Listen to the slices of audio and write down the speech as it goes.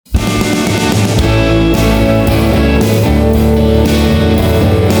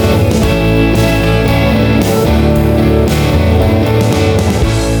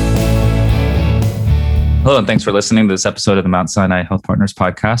Hello, and thanks for listening to this episode of the Mount Sinai Health Partners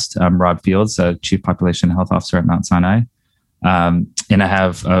podcast. I'm Rob Fields, Chief Population Health Officer at Mount Sinai. And I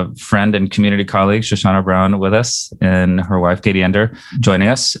have a friend and community colleague, Shoshana Brown, with us, and her wife, Katie Ender, joining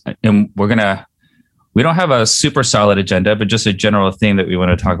us. And we don't have a super solid agenda, but just a general theme that we want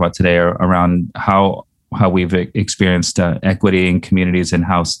to talk about today around how we've experienced equity in communities and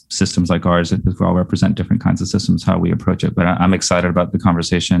how systems like ours, because we all represent different kinds of systems, how we approach it. But I'm excited about the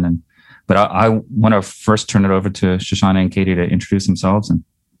conversation. But I want to first turn it over to Shoshana and Katie to introduce themselves and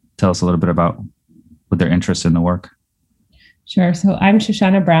tell us a little bit about what their interest in the work. Sure. So I'm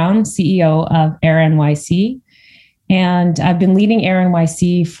Shoshana Brown, CEO of AIR NYC, and I've been leading AIR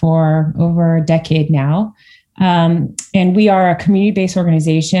NYC for over a decade now. And we are a community-based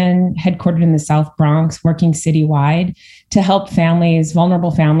organization headquartered in the South Bronx, working citywide to help families,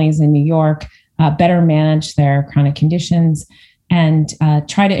 vulnerable families in New York, better manage their chronic conditions and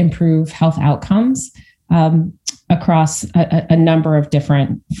try to improve health outcomes across a number of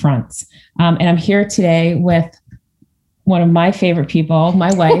different fronts. And I'm here today with one of my favorite people,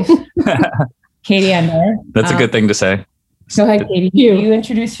 my wife, Katie Ender. That's a good thing to say. Go ahead, Katie. You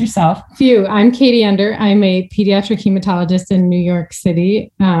introduce yourself. I'm Katie Ender. I'm a pediatric hematologist in New York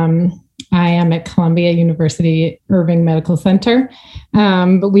City. I am at Columbia University Irving Medical Center,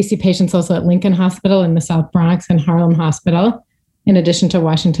 but we see patients also at Lincoln Hospital in the South Bronx and Harlem Hospital, in addition to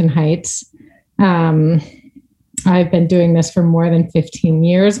Washington Heights. I've been doing this for more than 15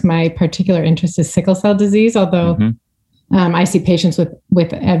 years. My particular interest is sickle cell disease, although I see patients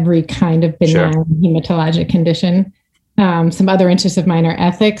with every kind of benign hematologic condition. Some other interests of mine are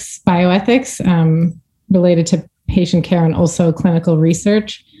ethics, bioethics, related to patient care and also clinical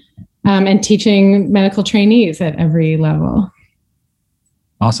research, and teaching medical trainees at every level.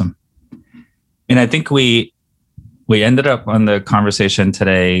 Awesome. And I think we ended up on the conversation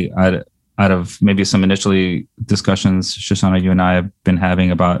today out of maybe some initially discussions, Shoshana, you and I have been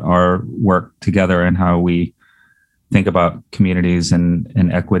having about our work together and how we think about communities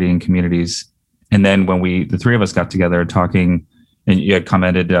and equity in communities. And then when the three of us got together talking, and you had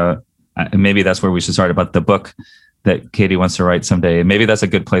commented, maybe that's where we should start, about the book that Katie wants to write someday. And maybe that's a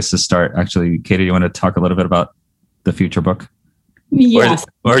good place to start. Actually, Katie, you want to talk a little bit about the future book? Yes.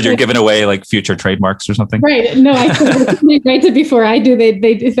 Or you're giving away like future trademarks or something? Right. No, I think write it before I do. They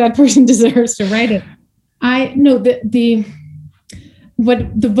if that person deserves to write it.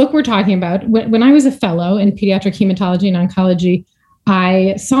 What the book we're talking about, when I was a fellow in pediatric hematology and oncology,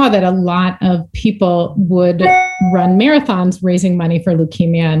 I saw that a lot of people would run marathons raising money for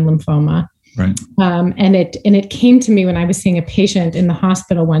leukemia and lymphoma. Right. And it came to me when I was seeing a patient in the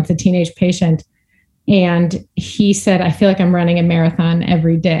hospital once, a teenage patient, and he said, I feel like I'm running a marathon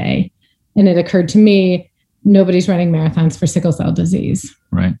every day. And it occurred to me, nobody's running marathons for sickle cell disease.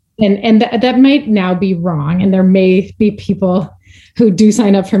 Right. And that might now be wrong. And there may be people who do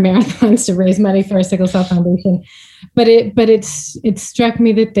sign up for marathons to raise money for a sickle cell foundation. But it struck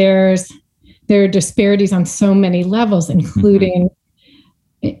me that there are disparities on so many levels, including,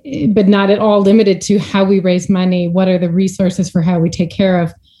 but not at all limited to, how we raise money, what are the resources for how we take care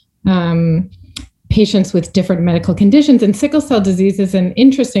of patients with different medical conditions. And sickle cell disease is an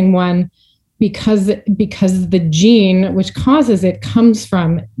interesting one because the gene which causes it comes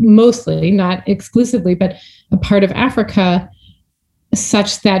from, mostly, not exclusively, but a part of Africa,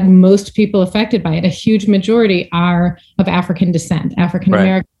 such that most people affected by it, a huge majority, are of African descent, African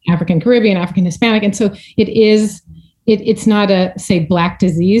American, right, African Caribbean, African Hispanic. And so it's not a, say, Black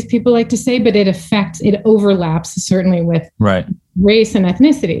disease, people like to say, but it overlaps certainly with race and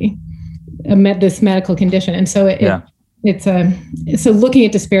ethnicity, this medical condition. And so so looking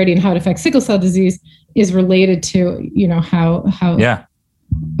at disparity and how it affects sickle cell disease is related to, how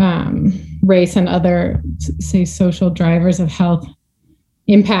race and other, say, social drivers of health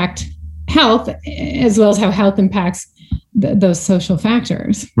impact health, as well as how health impacts those social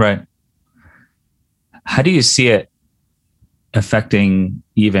factors. Right. How do you see it affecting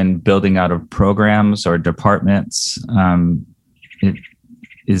even building out of programs or departments? I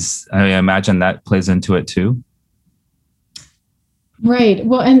imagine that plays into it too. Right.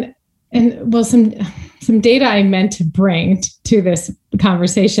 Well, and some data I meant to bring to this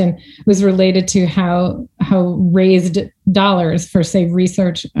conversation was related to how raised dollars for, say,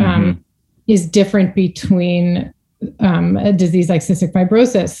 research is different between a disease like cystic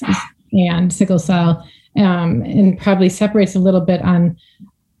fibrosis and sickle cell, and probably separates a little bit on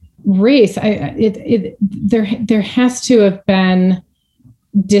race. There has to have been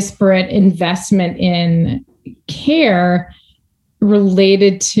disparate investment in care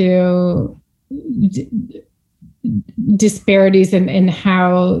related to disparities in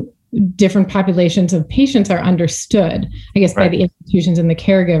how different populations of patients are understood, I guess, by the institutions and the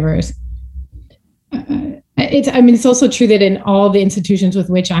caregivers. It's also true that in all the institutions with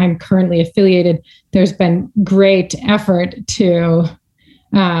which I'm currently affiliated, there's been great effort to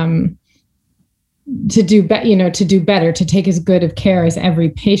do better, to take as good of care as every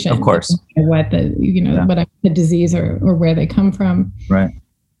patient. Of course. What whatever the disease or where they come from. Right.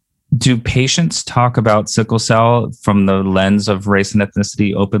 Do patients talk about sickle cell from the lens of race and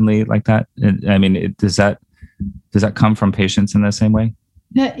ethnicity openly like that? I mean, does that come from patients in the same way?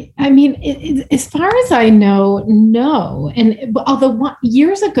 As far as I know, no. And although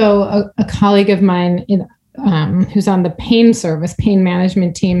years ago, a colleague of mine who's on the pain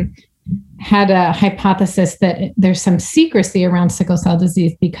management team had a hypothesis that there's some secrecy around sickle cell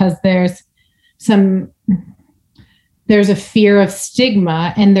disease because there's a fear of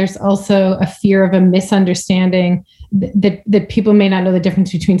stigma, and there's also a fear of a misunderstanding that people may not know the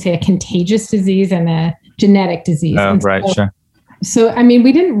difference between, say, a contagious disease and a genetic disease. Sure. So,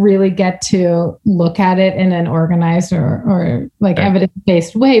 we didn't really get to look at it in an organized or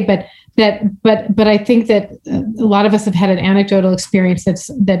evidence-based way, but I think that a lot of us have had an anecdotal experience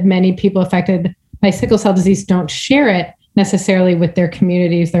that many people affected by sickle cell disease don't share it necessarily with their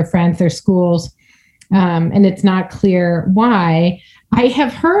communities, their friends, their schools. And it's not clear why. I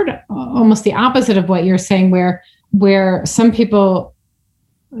have heard almost the opposite of what you're saying, where some people,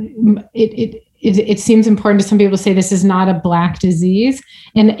 it seems important to some people to say this is not a Black disease,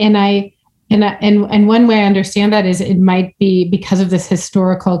 and one way I understand that is it might be because of this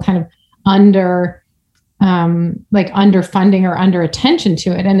historical kind of underfunding or under attention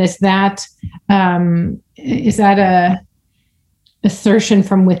to it, and is that a assertion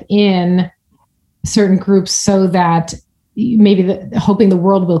from within certain groups so that maybe hoping the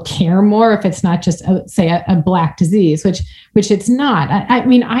world will care more if it's not just a Black disease, which it's not.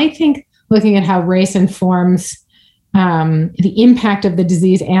 I think looking at how race informs the impact of the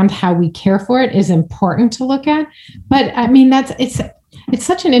disease and how we care for it is important to look at. But it's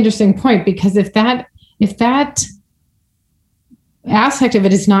such an interesting point, because if that aspect of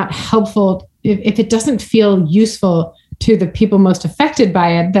it is not helpful, if it doesn't feel useful to the people most affected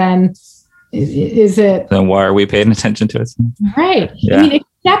by it, then then why are we paying attention to it? Right. Yeah.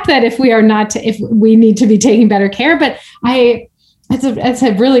 Except that if we need to be taking better care, but it's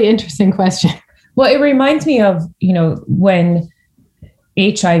a really interesting question. Well, it reminds me of, when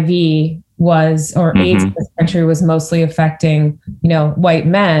HIV was, or AIDS in this country was mostly affecting, white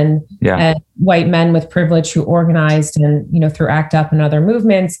men, and white men with privilege who organized and, through ACT UP and other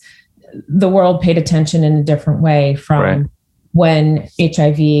movements, the world paid attention in a different way from when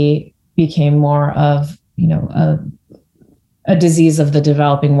HIV became more of, a disease of the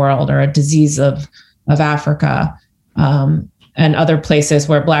developing world, or a disease of Africa, and other places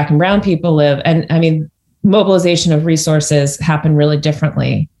where Black and brown people live. And mobilization of resources happen really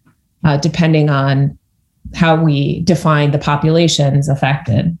differently, depending on how we define the populations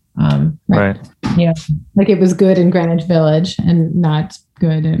affected. Right. Like it was good in Greenwich Village and not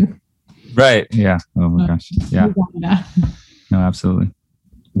good in. Right. Yeah. Oh my gosh. Yeah. Uganda. No, absolutely.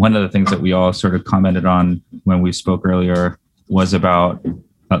 One of the things that we all sort of commented on when we spoke earlier was about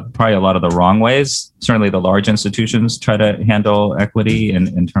probably a lot of the wrong ways. Certainly the large institutions try to handle equity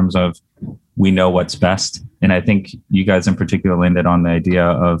in terms of we know what's best. And I think you guys in particular landed on the idea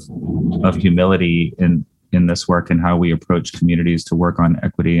of humility in this work and how we approach communities to work on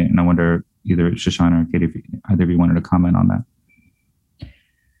equity. And I wonder either Shoshana or Katie, if either of you wanted to comment on that.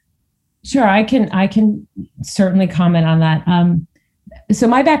 Sure, I can certainly comment on that. So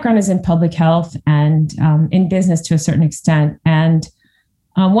my background is in public health and in business to a certain extent. And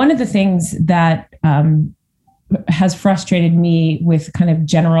one of the things that has frustrated me with kind of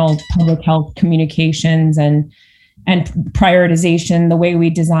general public health communications and prioritization, the way we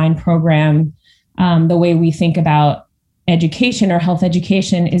design program, the way we think about education or health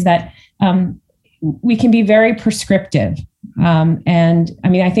education, is that we can be very prescriptive. And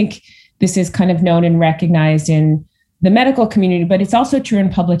I think this is kind of known and recognized in the medical community, but it's also true in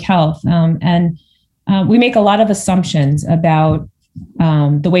public health. And we make a lot of assumptions about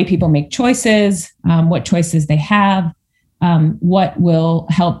the way people make choices, what choices they have, what will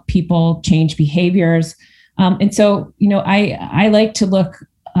help people change behaviors. And so, I like to look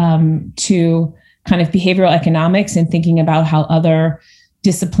to kind of behavioral economics and thinking about how other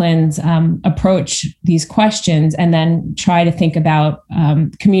disciplines approach these questions, and then try to think about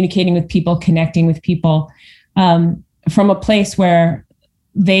communicating with people, connecting with people from a place where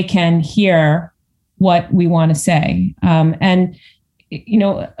they can hear what we want to say. And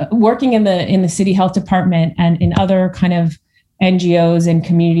working in the city health department and in other kind of NGOs and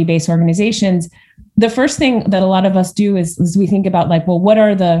community-based organizations, the first thing that a lot of us do is we think about like, well,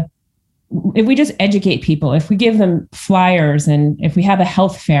 if we just educate people, if we give them flyers, and if we have a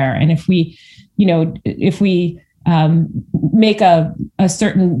health fair, and if we make a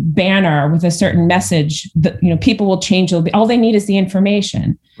certain banner with a certain message, that, people will change. All they need is the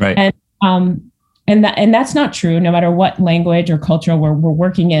information. Right. And that's not true, no matter what language or culture we're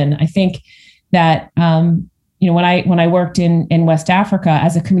working in. I think that, when I worked in West Africa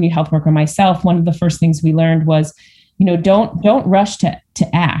as a community health worker myself, one of the first things we learned was, don't rush to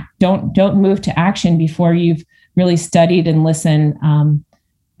act. Don't move to action before you've really studied and listened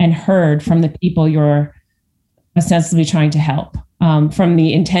and heard from the people you're ostensibly trying to help, from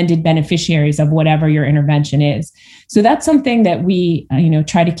the intended beneficiaries of whatever your intervention is. So that's something that we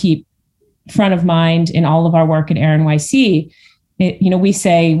try to keep front of mind in all of our work at ARENYC. We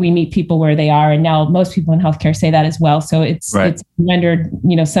say we meet people where they are, and now most people in healthcare say that as well. So it's rendered,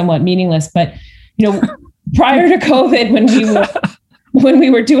 somewhat meaningless. But, prior to COVID, when we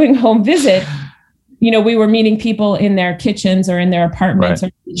were doing home visit, we were meeting people in their kitchens or in their apartments or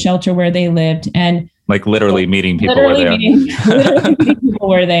the shelter where they lived, and like literally meeting people where they are. Literally meeting people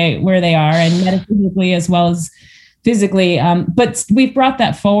where they are, and metaphysically as well as physically. But we've brought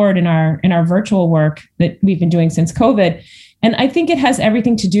that forward in our virtual work that we've been doing since COVID. And I think it has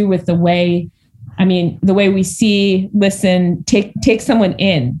everything to do with the way we see, listen, take someone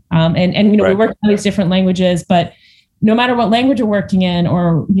in. We work in these different languages, but no matter what language we're working in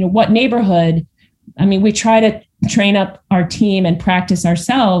or, what neighborhood, we try to train up our team and practice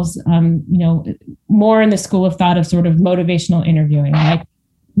ourselves, more in the school of thought of sort of motivational interviewing. Like,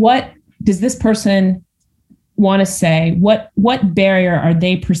 what does this person want to say? What barrier are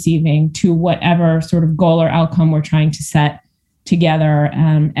they perceiving to whatever sort of goal or outcome we're trying to set together?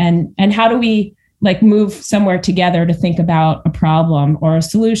 And how do we move somewhere together to think about a problem or a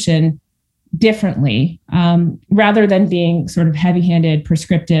solution differently, rather than being sort of heavy-handed,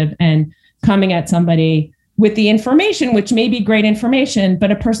 prescriptive, and coming at somebody with the information, which may be great information,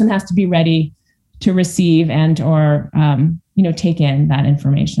 but a person has to be ready to receive and or take in that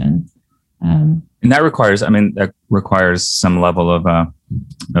information. And that requires some level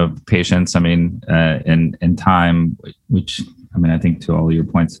of patience. In time, which I think to all your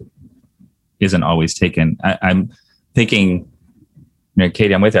points isn't always taken. I'm thinking,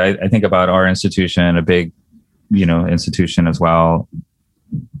 Katie, I'm with you. I think about our institution, a big, institution as well.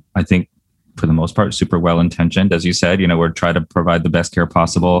 I think for the most part, super well-intentioned. As you said, we're trying to provide the best care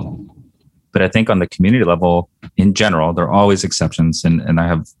possible. But I think on the community level, in general, there are always exceptions. And I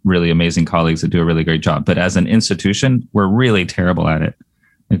have really amazing colleagues that do a really great job. But as an institution, we're really terrible at it.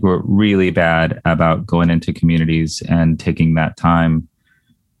 We're really bad about going into communities and taking that time,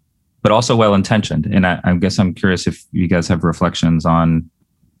 but also well-intentioned. And I guess I'm curious if you guys have reflections on,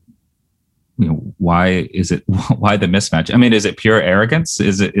 why the mismatch? Is it pure arrogance?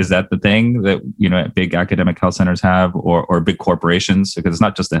 Is that the thing that, big academic health centers have or big corporations? Because it's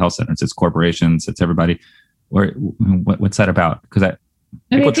not just the health centers, it's corporations, it's everybody. Or what's that about? Because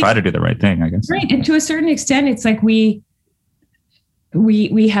people try to do the right thing, I guess. Right. And to a certain extent, it's like we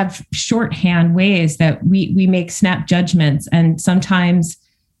have shorthand ways that we make snap judgments. And sometimes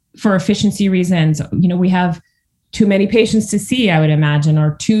for efficiency reasons, we have too many patients to see, I would imagine,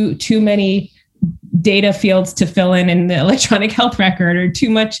 or too many data fields to fill in the electronic health record, or too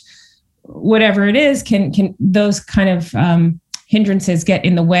much, whatever it is, can those kind of hindrances get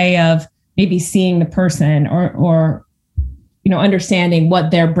in the way of maybe seeing the person or understanding what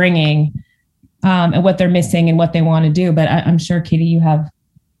they're bringing and what they're missing and what they want to do. But I'm sure, Katie, you have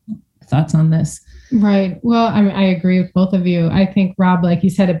thoughts on this. Right. Well, I agree with both of you. I think, Rob, like you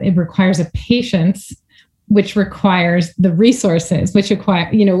said, it requires a patience, which requires the resources, which require,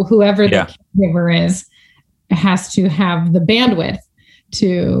 whoever the caregiver is has to have the bandwidth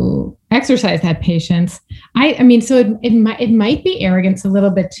to exercise that patience. So it might be arrogance a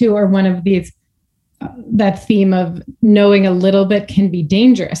little bit too, or one of these, that theme of knowing a little bit can be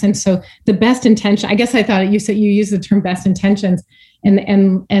dangerous. And so the best intention, I guess I thought you said you used the term best intentions,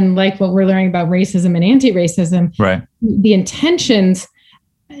 and like what we're learning about racism and anti-racism, right? The intentions,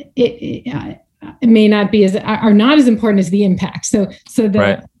 it may not be are not as important as the impact. So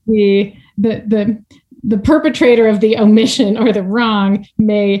the perpetrator of the omission or the wrong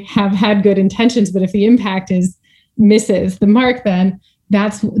may have had good intentions, but if the impact misses the mark, then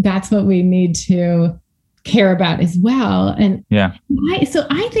that's what we need to care about as well. And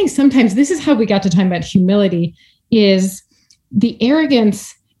I think sometimes this is how we got to talking about humility, is the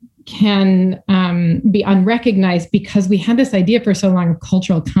arrogance can be unrecognized because we had this idea for so long of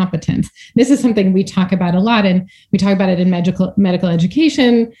cultural competence. This is something we talk about a lot, and we talk about it in medical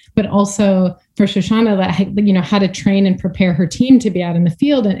education, but also for Shoshana, how to train and prepare her team to be out in the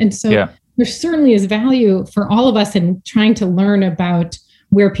field. And so there certainly is value for all of us in trying to learn about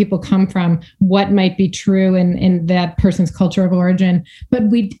where people come from, what might be true in that person's culture of origin. But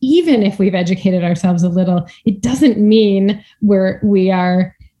even if we've educated ourselves a little, it doesn't mean we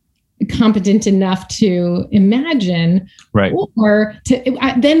are competent enough to imagine, right? Or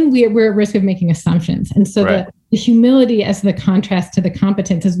then we're at risk of making assumptions. And so the humility as the contrast to the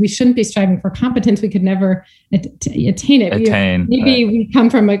competence is we shouldn't be striving for competence. We could never attain it. Maybe we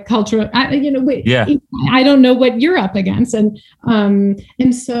come from a culture, I don't know what you're up against. And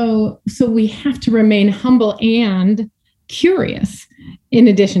so we have to remain humble and curious in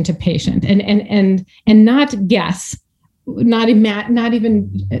addition to patient and not guess,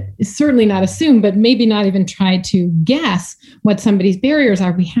 certainly not assume, but maybe not even try to guess what somebody's barriers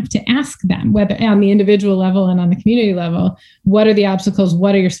are. We have to ask them, whether on the individual level and on the community level, what are the obstacles?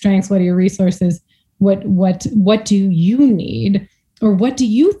 What are your strengths? What are your resources? What do you need? Or what do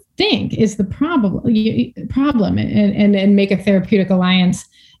you think is the problem? And make a therapeutic alliance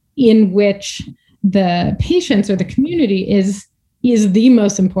in which the patients or the community is the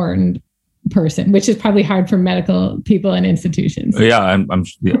most important person, which is probably hard for medical people and institutions. Yeah,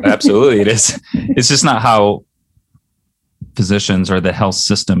 absolutely it is. It's just not how physicians or the health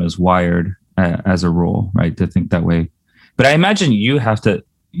system is wired as a rule, right? To think that way. But I imagine you have to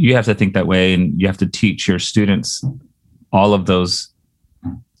think that way, and you have to teach your students all of those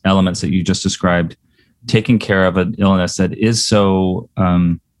elements that you just described, taking care of an illness that is so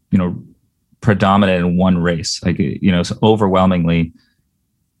predominant in one race, so overwhelmingly.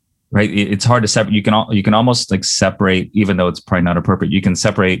 Right. It's hard to separate. You can almost like separate, even though it's probably not appropriate. You can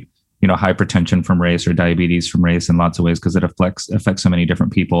separate, hypertension from race or diabetes from race in lots of ways because it affects so many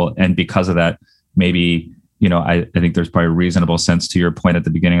different people. And because of that, maybe, I think there's probably a reasonable sense to your point at the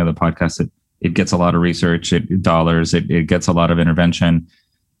beginning of the podcast that it gets a lot of research, dollars, it gets a lot of intervention.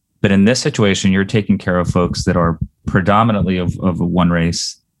 But in this situation, you're taking care of folks that are predominantly of one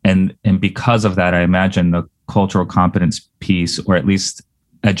race. And because of that, I imagine the cultural competence piece, or at least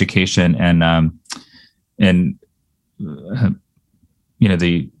education and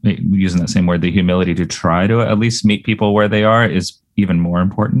using that same word, the humility to try to at least meet people where they are is even more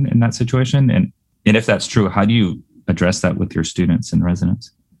important in that situation. And if that's true, how do you address that with your students and residents?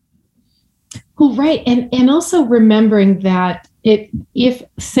 Well, right. And also remembering that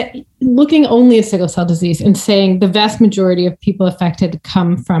looking only at sickle cell disease and saying the vast majority of people affected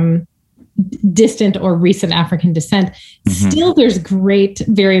come from distant or recent African descent, still there's great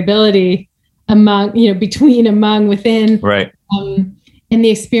variability within. Right. And the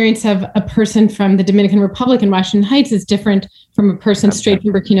experience of a person from the Dominican Republic in Washington Heights is different from a person straight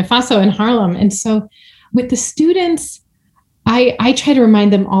from Burkina Faso in Harlem. And so with the students, I try to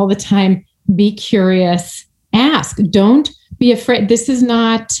remind them all the time, be curious, ask, don't be afraid.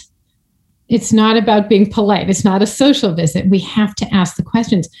 It's not about being polite. It's not a social visit. We have to ask the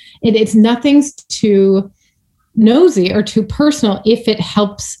questions. It's nothing's too nosy or too personal if it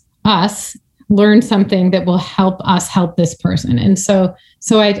helps us learn something that will help us help this person. And so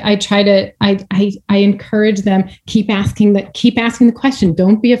I try to, I encourage them, keep asking the question.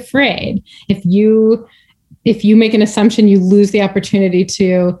 Don't be afraid. If you make an assumption, you lose the opportunity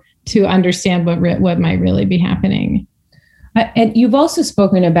to understand what might really be happening. And you've also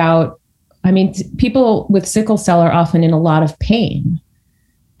spoken about, people with sickle cell are often in a lot of pain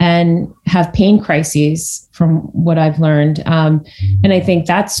and have pain crises from what I've learned. And I think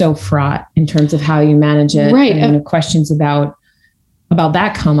that's so fraught in terms of how you manage it. Right. And questions about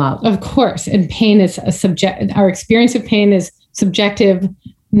that come up. Of course. And pain is our experience of pain is subjective,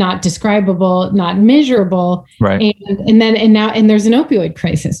 not describable, not measurable. Right. And there's an opioid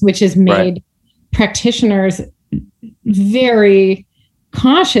crisis, which has made practitioners very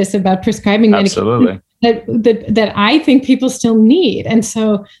cautious about prescribing medication that I think people still need. And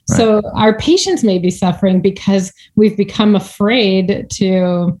so our patients may be suffering because we've become afraid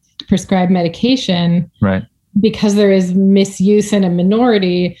to prescribe medication, right? Because there is misuse in a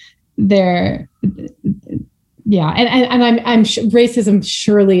minority there. Yeah. And I'm racism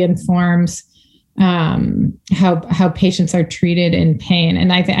surely informs how patients are treated in pain.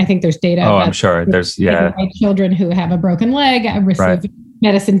 And I think there's data. Oh, I'm sure there's, white children who have a broken leg receive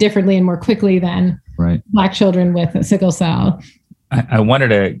medicine differently and more quickly than Black children with sickle cell. I wanted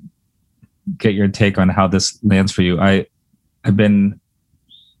to get your take on how this lands for you. I've been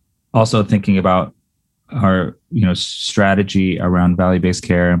also thinking about our strategy around value-based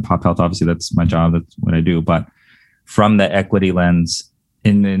care and pop health. Obviously, that's my job. That's what I do. But from the equity lens,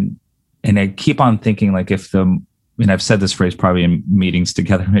 and I keep on thinking like I've said this phrase probably in meetings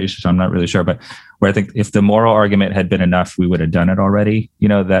together, so I'm not really sure, but where I think if the moral argument had been enough, we would have done it already.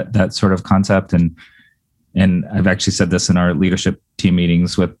 That sort of concept. And I've actually said this in our leadership team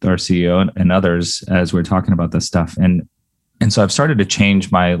meetings with our CEO and others as we're talking about this stuff. And so I've started to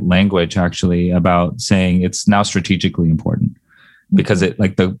change my language actually about saying it's now strategically important, because it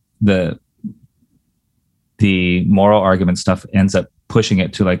like the moral argument stuff ends up pushing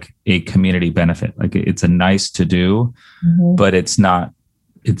it to like a community benefit. Like it's a nice to do, but it's not.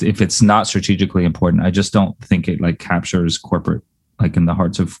 If it's not strategically important, I just don't think it like captures corporate, like in the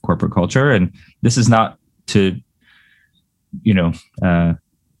hearts of corporate culture. And this is not to,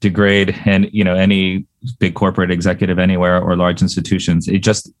 degrade and any big corporate executive anywhere or large institutions. It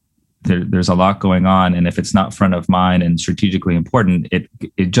just there's a lot going on, and if it's not front of mind and strategically important, it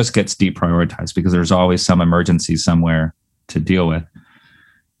just gets deprioritized because there's always some emergency somewhere to deal with.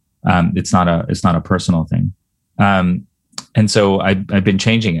 It's not a personal thing. And so I've been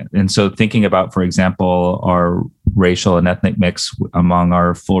changing it. And so thinking about, for example, our racial and ethnic mix among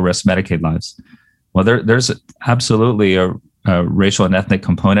our full risk Medicaid lives. Well, there's absolutely a racial and ethnic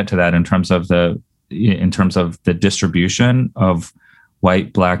component to that in terms of the distribution of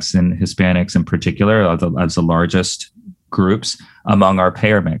white, blacks, and Hispanics in particular as the largest groups among our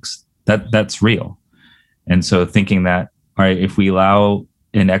payer mix. That's real. And so thinking that, all right, if we allow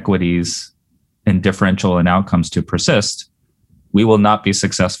inequities and differential in outcomes to persist, we will not be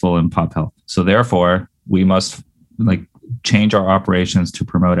successful in pop health. So therefore, we must like change our operations to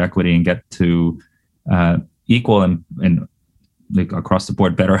promote equity and get to equal and like across the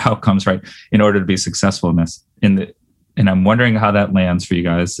board better outcomes, right? In order to be successful in this. And I'm wondering how that lands for you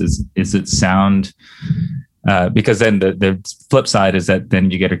guys. Is it sound? Because then the flip side is that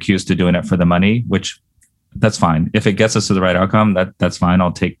then you get accused of doing it for the money, which that's fine. If it gets us to the right outcome, that's fine.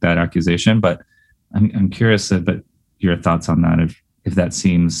 I'll take that accusation. But I'm curious about your thoughts on that. If that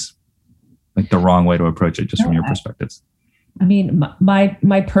seems like the wrong way to approach it, just from your perspectives. I mean,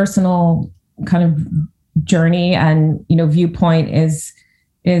 my personal kind of journey and viewpoint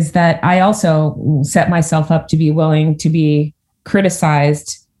is that I also set myself up to be willing to be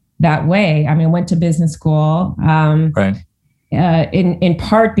criticized that way. I mean, I went to business school, right. In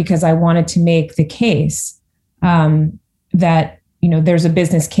part because I wanted to make the case that there's a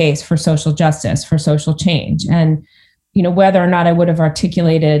business case for social justice, for social change, and whether or not I would have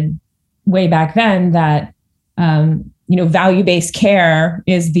articulated way back then that value-based care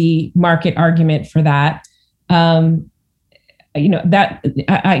is the market argument for that. That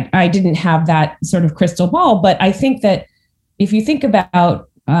I didn't have that sort of crystal ball, but I think that if you think about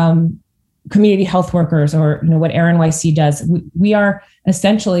community health workers or what ARENYC does, we are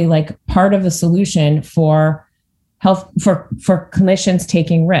essentially like part of the solution for health for clinicians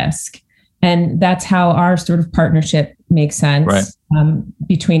taking risk, and that's how our sort of partnership makes sense, right.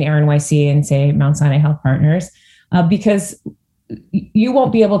 Between ARENYC and say Mount Sinai Health Partners, because you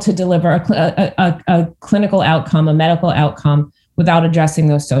won't be able to deliver a clinical outcome, a medical outcome, without addressing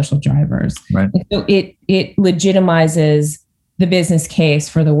those social drivers. Right. So it legitimizes the business case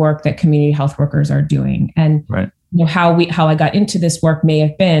for the work that community health workers are doing. And right. How I got into this work may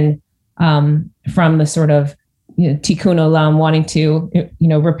have been from the sort of Tikkun Olam, wanting to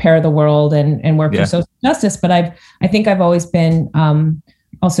repair the world and work for social justice. But I think I've always been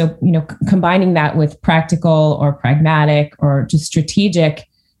also, combining that with practical or pragmatic or just strategic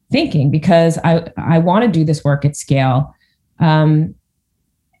thinking, because I want to do this work at scale. And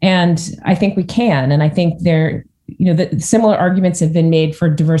I think we can. And I think the similar arguments have been made for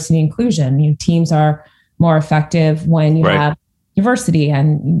diversity and inclusion. Teams are more effective when you have diversity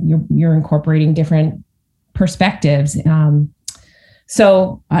and you're incorporating different perspectives.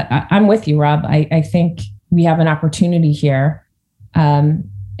 So I'm with you, Rob. I think we have an opportunity here.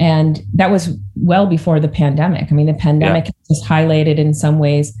 And that was well before the pandemic. I mean, the pandemic has highlighted in some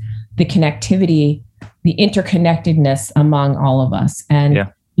ways the connectivity, the interconnectedness among all of us. And,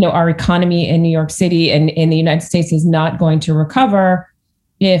 our economy in New York City and in the United States is not going to recover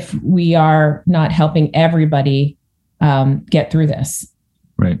if we are not helping everybody get through this.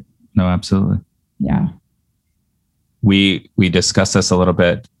 Right. No, absolutely. Yeah. We discussed this a little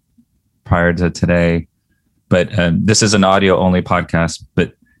bit prior to today, but this is an audio only podcast,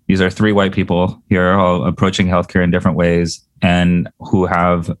 but these are three white people here all approaching healthcare in different ways and who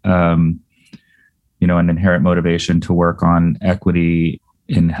have, an inherent motivation to work on equity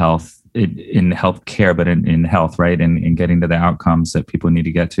in health, in healthcare, but in health, right? And getting to the outcomes that people need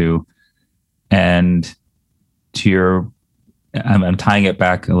to get to. And to your, I'm tying it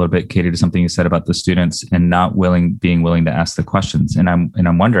back a little bit, Katie, to something you said about the students and not being willing to ask the questions. And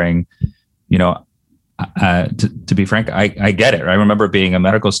I'm wondering, to be frank, I get it. I remember being a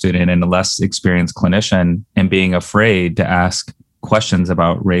medical student and a less experienced clinician and being afraid to ask questions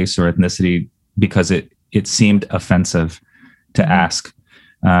about race or ethnicity because it seemed offensive to ask.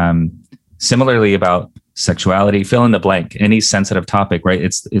 Similarly about sexuality, fill in the blank, any sensitive topic, right?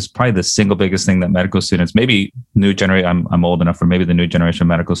 It's probably the single biggest thing that medical students, maybe new generation, I'm old enough, or maybe the new generation of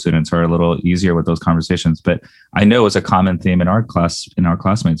medical students are a little easier with those conversations. But I know it's a common theme in our class, in our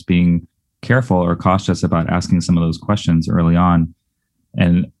classmates, being careful or cautious about asking some of those questions early on.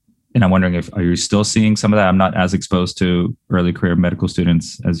 And I'm wondering are you still seeing some of that? I'm not as exposed to early career medical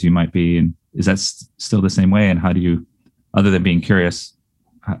students as you might be. And is that still the same way? And how do you, other than being curious,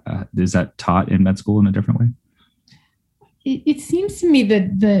 is that taught in med school in a different way? It seems to me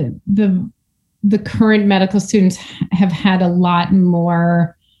that the current medical students have had a lot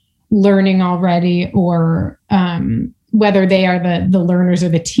more learning already, or whether they are the learners or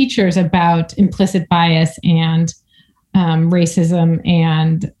the teachers, about implicit bias and racism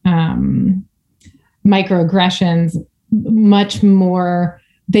and microaggressions. Much more,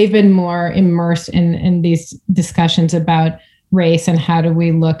 they've been more immersed in these discussions about race and how do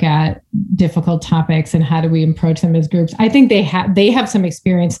we look at difficult topics and how do we approach them as groups. I think they have some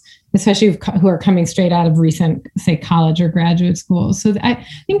experience, especially who are coming straight out of recent, say, college or graduate school. So I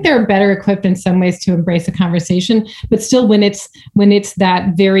think they're better equipped in some ways to embrace a conversation, but still when it's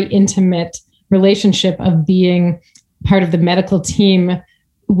that very intimate relationship of being part of the medical team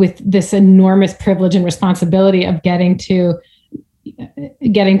with this enormous privilege and responsibility of getting to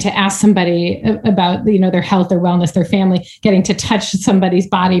ask somebody about, their health, their wellness, their family, getting to touch somebody's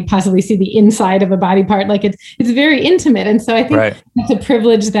body, possibly see the inside of a body part. Like it's very intimate. And so I think it's a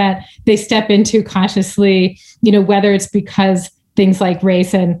privilege that they step into cautiously, whether it's because things like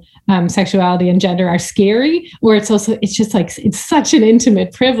race and sexuality and gender are scary, or it's just like, it's such an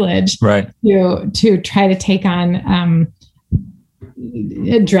intimate privilege to try to take on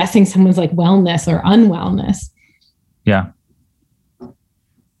addressing someone's like wellness or unwellness. Yeah.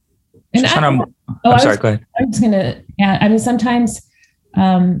 And I'm sorry, go ahead. I'm just going to add, I mean, sometimes,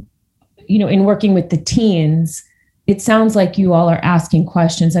 in working with the teens, it sounds like you all are asking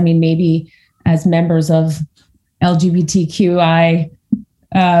questions. I mean, maybe as members of LGBTQI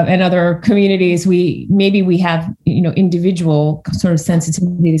and other communities, we have, individual sort of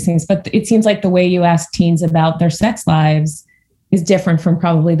sensitivity to these things, but it seems like the way you ask teens about their sex lives is different from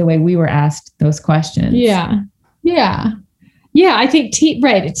probably the way we were asked those questions. Yeah, I think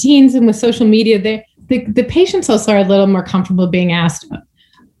teens and with social media, the patients also are a little more comfortable being asked,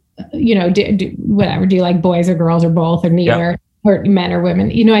 do you like boys or girls or both or neither, or men or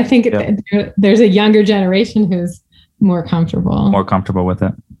women? I think there's a younger generation who's more comfortable with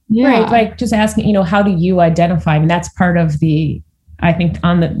it. Yeah. Right, like just asking, how do you identify? I mean, that's part of I think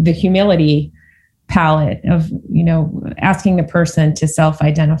on the humility palette of, asking the person to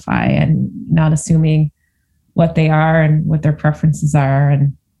self-identify and not assuming what they are and what their preferences are.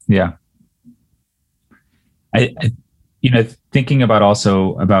 And I thinking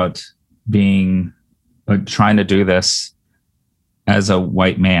about being trying to do this as a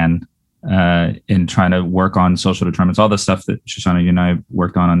white man and trying to work on social determinants, all the stuff that Shoshana, you and I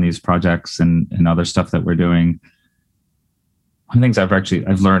worked on these projects and other stuff that we're doing. One of the things I've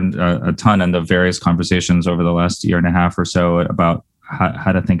learned a ton in the various conversations over the last year and a half or so about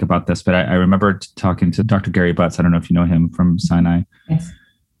how to think about this. But I remember talking to Dr. Gary Butts. I don't know if you know him from Sinai. Yes.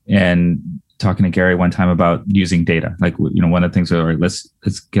 And talking to Gary one time about using data. Like, one of the things,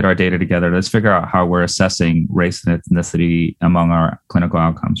 let's get our data together. Let's figure out how we're assessing race and ethnicity among our clinical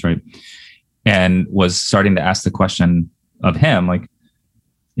outcomes, right? And was starting to ask the question of him, like,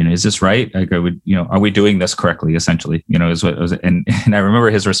 is this right? Like, are we doing this correctly? Essentially, is what it was. And I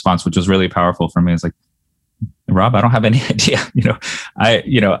remember his response, which was really powerful for me. It's like, Rob, I don't have any idea.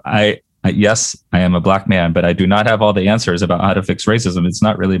 Yes, I am a Black man, but I do not have all the answers about how to fix racism. It's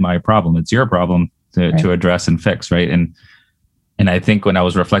not really my problem. It's your problem to address and fix, right? And I think when I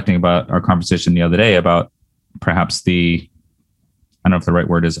was reflecting about our conversation the other day about perhaps I don't know if the right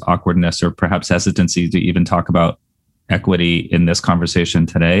word is awkwardness or perhaps hesitancy to even talk about equity in this conversation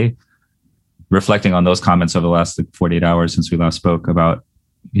today, reflecting on those comments over the last 48 hours since we last spoke about,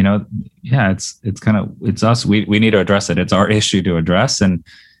 it's us. We need to address it. It's our issue to address. And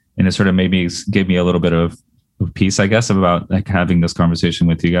it sort of gave me a little bit of peace, I guess, about like having this conversation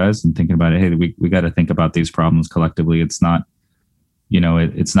with you guys and thinking about it. Hey, we got to think about these problems collectively. It's not,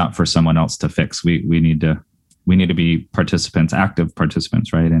 it's not for someone else to fix. We need to be participants, active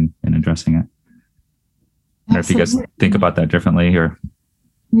participants, right? In addressing it. I don't know if you guys think about that differently or.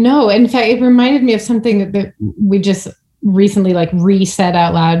 No, in fact, it reminded me of something that we just recently like re-said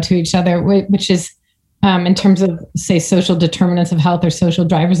out loud to each other, which is in terms of, say, social determinants of health or social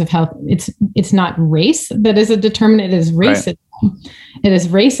drivers of health. It's not race that is a determinant. It is racism. Right. It is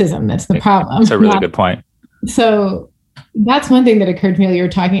racism that's the problem. That's a really good point. So that's one thing that occurred to me while you were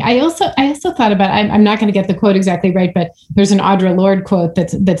talking. I also thought about, I'm not going to get the quote exactly right, but there's an Audre Lorde quote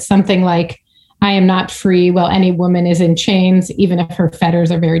that's something like, "I am not free while any woman is in chains, even if her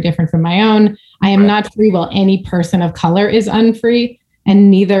fetters are very different from my own. I am not free while any person of color is unfree,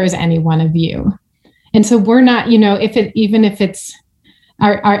 and neither is any one of you." And so we're not, even if it's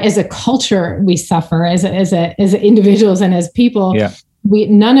our as a culture, we suffer as individuals and as people. Yeah.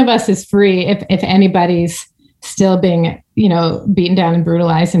 None of us is free if anybody's still being, beaten down and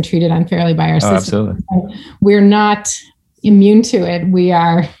brutalized and treated unfairly by our system. Absolutely. We're not immune to it. We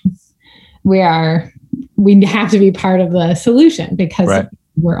have to be part of the solution because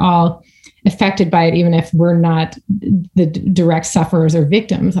we're all affected by it, even if we're not the direct sufferers or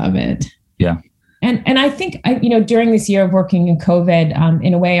victims of it. Yeah. And I think, during this year of working in COVID,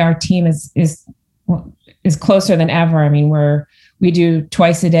 in a way, our team is closer than ever. I mean, we do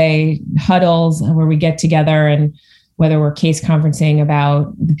twice a day huddles where we get together, and whether we're case conferencing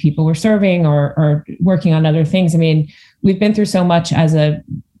about the people we're serving or working on other things. I mean, we've been through so much as a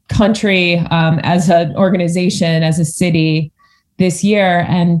country, as an organization, as a city this year.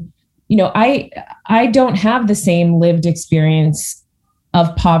 And, I don't have the same lived experience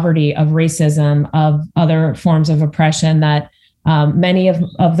of poverty, of racism, of other forms of oppression that many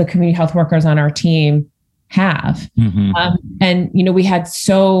of the community health workers on our team have. Mm-hmm. And we had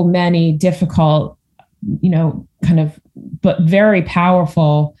so many difficult, but very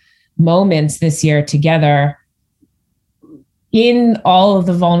powerful moments this year together in all of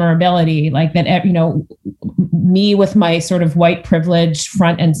the vulnerability, like that, me with my sort of white privilege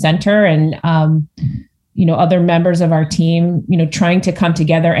front and center, and, other members of our team, trying to come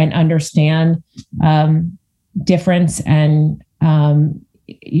together and understand difference. And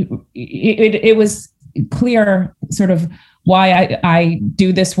it was clear sort of why I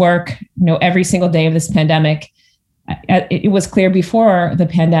do this work, every single day of this pandemic. It was clear before the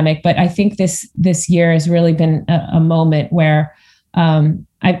pandemic, but I think this year has really been a moment where I'm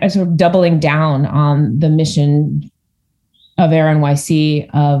sort of doubling down on the mission of AIR-NYC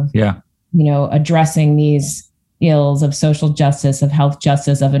of addressing these ills of social justice, of health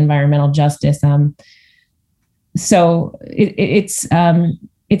justice, of environmental justice. So it's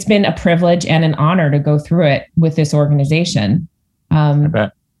been a privilege and an honor to go through it with this organization. I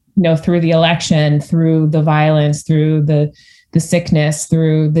bet. Through the election, through the violence, through the sickness,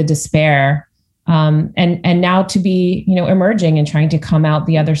 through the despair, and now to be, emerging and trying to come out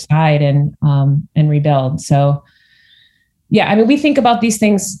the other side and rebuild. So, yeah, I mean, we think about these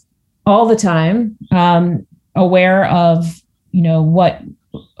things all the time, aware of,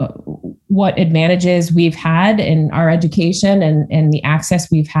 what advantages we've had in our education and the access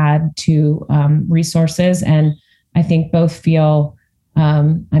we've had to resources. And I think both feel, I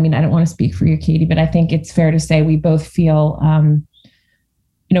don't want to speak for you, Katie, but I think it's fair to say we both feel,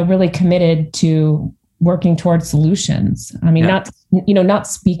 really committed to working towards solutions. I mean, not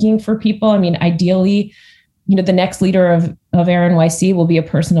speaking for people. I mean, ideally, the next leader of AIR-NYC will be a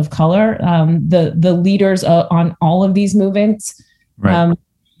person of color. The leaders on all of these movements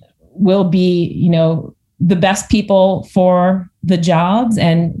will be, the best people for the jobs.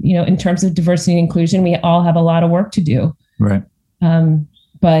 And, in terms of diversity and inclusion, we all have a lot of work to do. Right.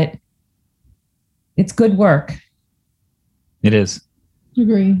 But it's good work. It is.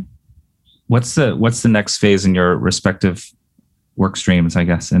 Agree. What's the next phase in your respective work streams, I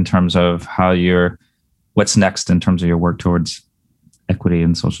guess, in terms of what's next in terms of your work towards equity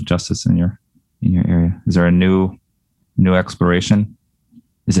and social justice in your area? Is there a new exploration?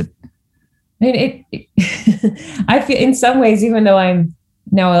 Is it? I mean, I feel in some ways, even though I'm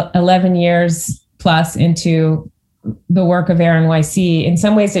now 11 years plus into the work of AIR-NYC, in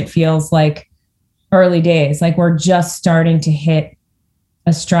some ways it feels like early days, like we're just starting to hit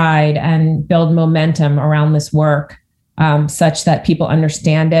a stride and build momentum around this work, such that people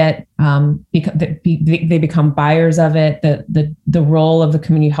understand it, they become buyers of it. The role of the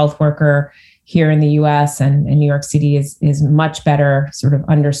community health worker here in the U.S. and in New York City is much better sort of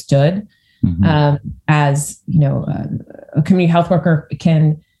understood. Mm-hmm. As a community health worker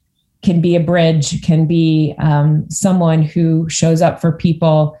can be a bridge, can be someone who shows up for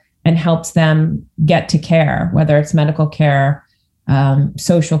people and helps them get to care, whether it's medical care,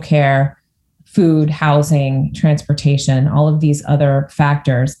 social care, food, housing, transportation, all of these other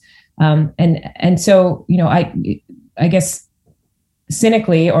factors. And so, I guess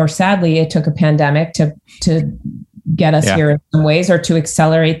cynically or sadly, it took a pandemic to get us here in some ways, or to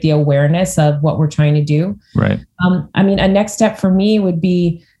accelerate the awareness of what we're trying to do. Right. A next step for me would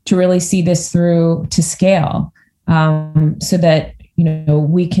be to really see this through to scale, so that,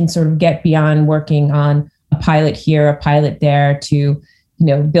 we can sort of get beyond working on a pilot here, a pilot there, to,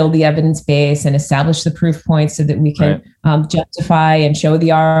 build the evidence base and establish the proof points so that we can justify and show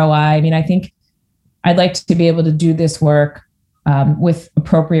the ROI. I think I'd like to be able to do this work with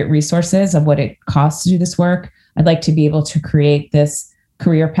appropriate resources of what it costs to do this work. I'd like to be able to create this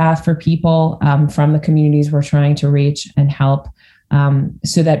career path for people from the communities we're trying to reach and help,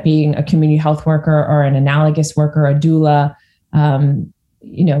 so that being a community health worker or an analogous worker, a doula,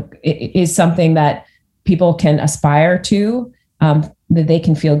 it is something that people can aspire to, that they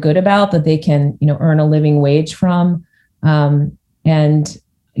can feel good about, that they can, earn a living wage from. I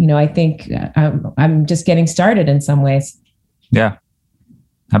think I'm just getting started in some ways. Yeah.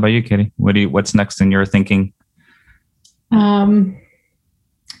 How about you, Katie? What's next in your thinking?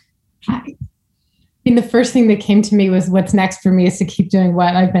 The first thing that came to me was, what's next for me is to keep doing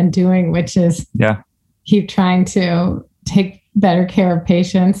what I've been doing, which is keep trying to take better care of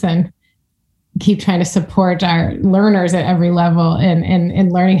patients and keep trying to support our learners at every level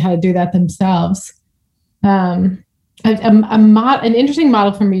and learning how to do that themselves. An interesting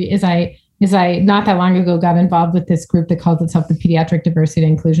model for me is I not that long ago got involved with this group that calls itself the Pediatric Diversity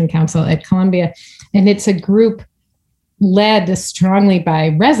and Inclusion Council at Columbia. And it's a group led strongly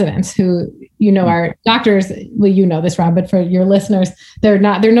by residents who, are doctors. Well, this, Rob, but for your listeners, they're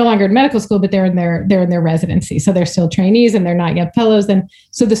no longer in medical school, but they're in their residency. So they're still trainees and they're not yet fellows. And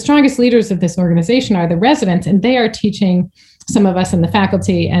so the strongest leaders of this organization are the residents, and they are teaching some of us in the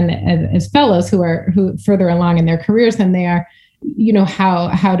faculty and as fellows who further along in their careers than they are,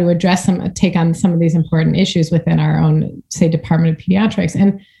 how to address take on some of these important issues within our own, say, Department of Pediatrics.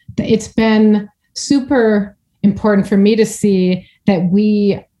 And it's been super important for me to see that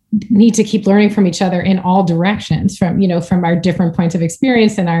we need to keep learning from each other in all directions, from our different points of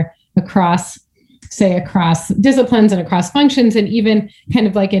experience and across disciplines and across functions, and even kind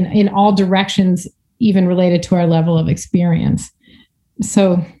of like in all directions, even related to our level of experience.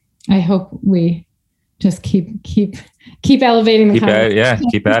 So I hope we just keep elevating the conversation.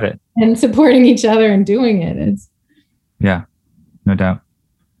 Keep at it. And supporting each other and doing it. No doubt.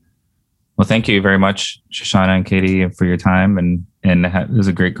 Well, thank you very much, Shoshana and Katie, for your time. And it was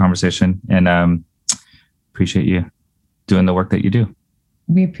a great conversation, and appreciate you doing the work that you do.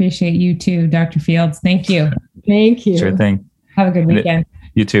 We appreciate you too, Dr. Fields. Thank you. Thank you. Sure thing. Have a good weekend.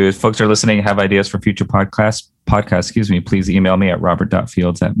 You too. If folks are listening, have ideas for future podcasts, please email me at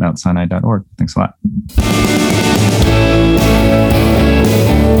robert.fields@mountsinai.org. Thanks a lot.